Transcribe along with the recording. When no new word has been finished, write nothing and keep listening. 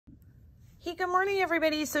Hey, good morning,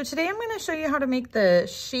 everybody. So today I'm going to show you how to make the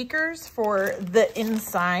shakers for the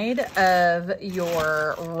inside of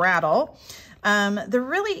your rattle. They're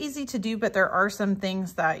really easy to do, but there are some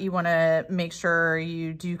things that you want to make sure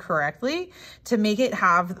you do correctly to make it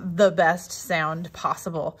have the best sound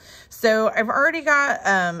possible. So I've already got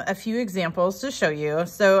a few examples to show you.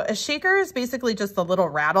 So a shaker is basically just the little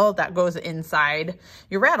rattle that goes inside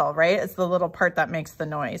your rattle, right? It's the little part that makes the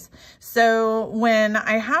noise. So when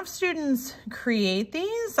I have students create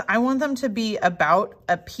these, I want them to be about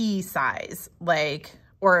a pea size,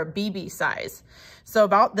 or a BB size. So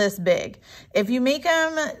about this big. If you make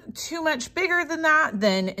them too much bigger than that,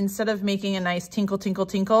 then instead of making a nice tinkle, tinkle,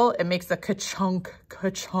 tinkle, it makes a ka-chunk,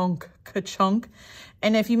 ka-chunk, ka-chunk.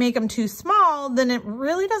 And if you make them too small, then it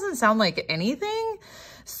really doesn't sound like anything.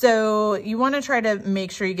 So you want to try to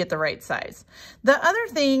make sure you get the right size. The other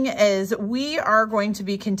thing is we are going to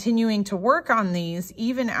be continuing to work on these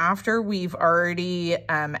even after we've already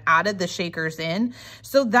added the shakers in.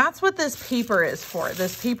 So that's what this paper is for.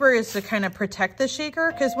 This paper is to kind of protect the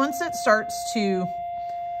shaker, because once it starts to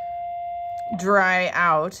dry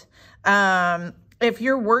out, if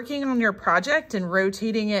you're working on your project and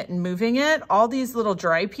rotating it and moving it, all these little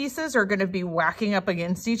dry pieces are going to be whacking up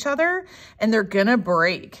against each other and they're going to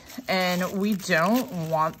break. And we don't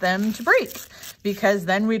want them to break, because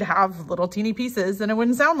then we'd have little teeny pieces and it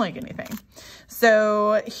wouldn't sound like anything.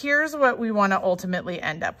 So here's what we want to ultimately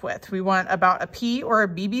end up with. We want about a pea or a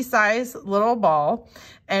BB size little ball,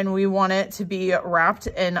 and we want it to be wrapped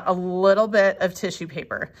in a little bit of tissue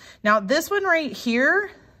paper. Now this one right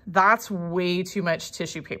here, that's way too much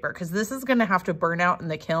tissue paper, because this is going to have to burn out in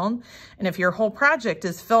the kiln. And if your whole project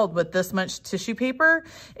is filled with this much tissue paper,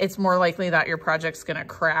 it's more likely that your project's going to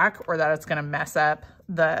crack or that it's going to mess up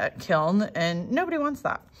the kiln, and nobody wants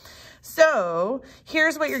that. So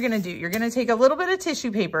here's what you're going to do. You're going to take a little bit of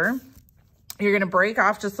tissue paper. You're going to break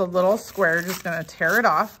off just a little square, just going to tear it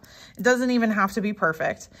off. It doesn't even have to be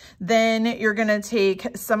perfect. Then you're going to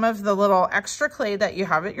take some of the little extra clay that you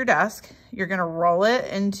have at your desk. You're going to roll it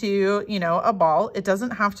into, a ball. It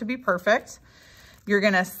doesn't have to be perfect. You're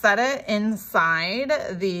going to set it inside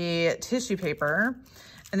the tissue paper,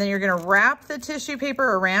 and then you're going to wrap the tissue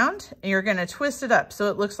paper around, and you're going to twist it up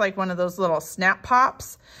so it looks like one of those little snap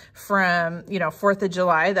pops from, 4th of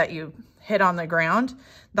July that you hit on the ground.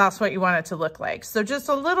 That's what you want it to look like. So just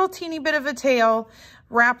a little teeny bit of a tail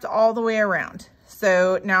wrapped all the way around.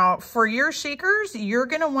 So now for your shakers, you're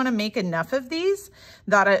going to want to make enough of these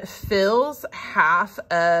that it fills half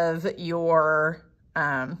of your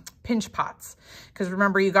pinch pots. Because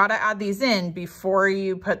remember, you got to add these in before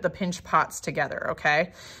you put the pinch pots together,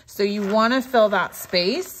 okay? So you want to fill that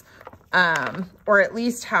space, or at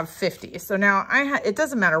least have 50. So now it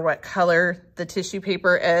doesn't matter what color the tissue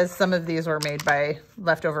paper is. Some of these were made by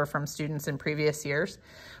leftover from students in previous years,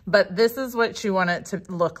 but this is what you want it to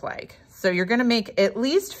look like. So you're going to make at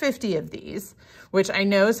least 50 of these, which I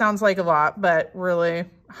know sounds like a lot, but really,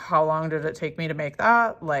 how long did it take me to make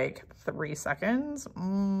that? Like 3 seconds.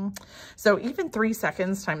 So even 3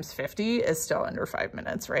 seconds times 50 is still under 5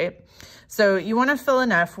 minutes, right? So you want to fill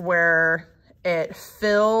enough where it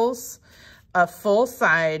fills a full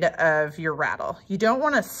side of your rattle. You don't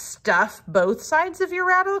want to stuff both sides of your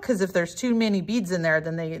rattle, because if there's too many beads in there,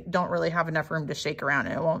 then they don't really have enough room to shake around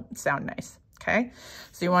and it won't sound nice. Okay,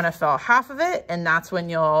 so you want to fill half of it, and that's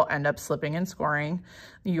when you'll end up slipping and scoring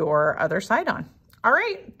your other side on. All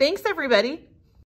right, thanks everybody.